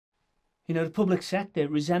You know, the public sector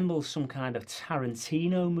resembles some kind of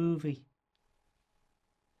Tarantino movie.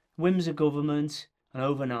 Whims of government, and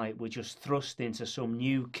overnight we're just thrust into some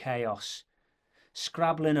new chaos,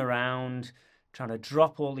 scrabbling around, trying to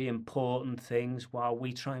drop all the important things while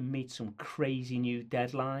we try and meet some crazy new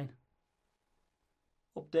deadline.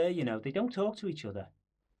 Up there, you know, they don't talk to each other.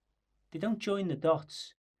 They don't join the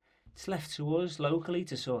dots. It's left to us locally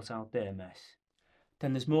to sort out their mess.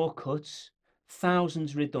 Then there's more cuts,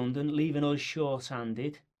 thousands redundant, leaving us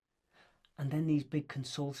short-handed. And then these big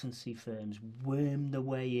consultancy firms worm their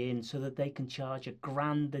way in so that they can charge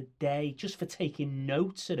 £1,000 a day just for taking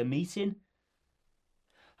notes at a meeting.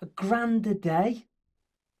 £1,000 a day?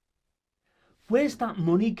 Where's that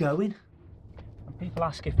money going? And people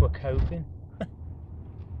ask if we're coping.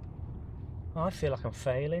 I feel like I'm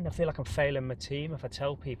failing. I feel like I'm failing my team if I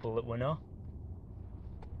tell people that we're not.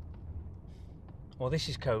 Well, this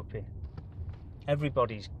is coping.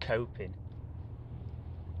 Everybody's coping.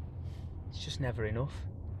 It's just never enough.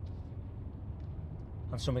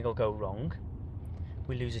 And something will go wrong.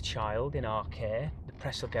 We lose a child in our care. The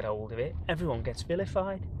press will get hold of it. Everyone gets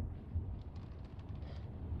vilified.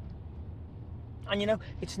 And you know,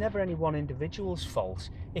 it's never any one individual's fault.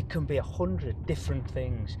 It can be 100 different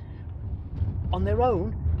things. On their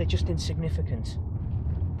own, they're just insignificant.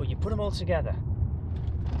 But you put them all together.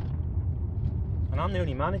 And I'm the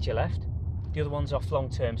only manager left. The other one's off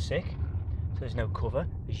long-term sick. So there's no cover,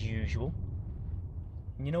 as usual.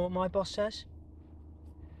 And you know what my boss says?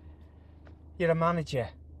 You're a manager,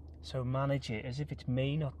 so manage it as if it's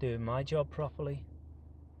me not doing my job properly.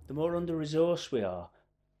 The more under-resourced we are,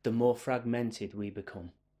 the more fragmented we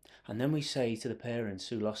become. And then we say to the parents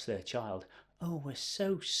who lost their child, "Oh, we're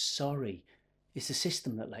so sorry. It's the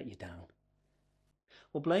system that let you down."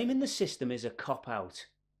 Well, blaming the system is a cop-out.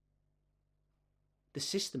 The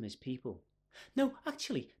system is people. No,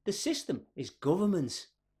 actually, the system is government.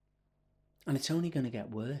 And it's only going to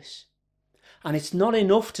get worse. And it's not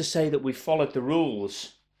enough to say that we've followed the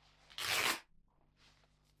rules.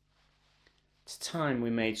 It's time we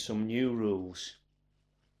made some new rules.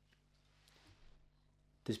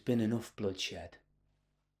 There's been enough bloodshed.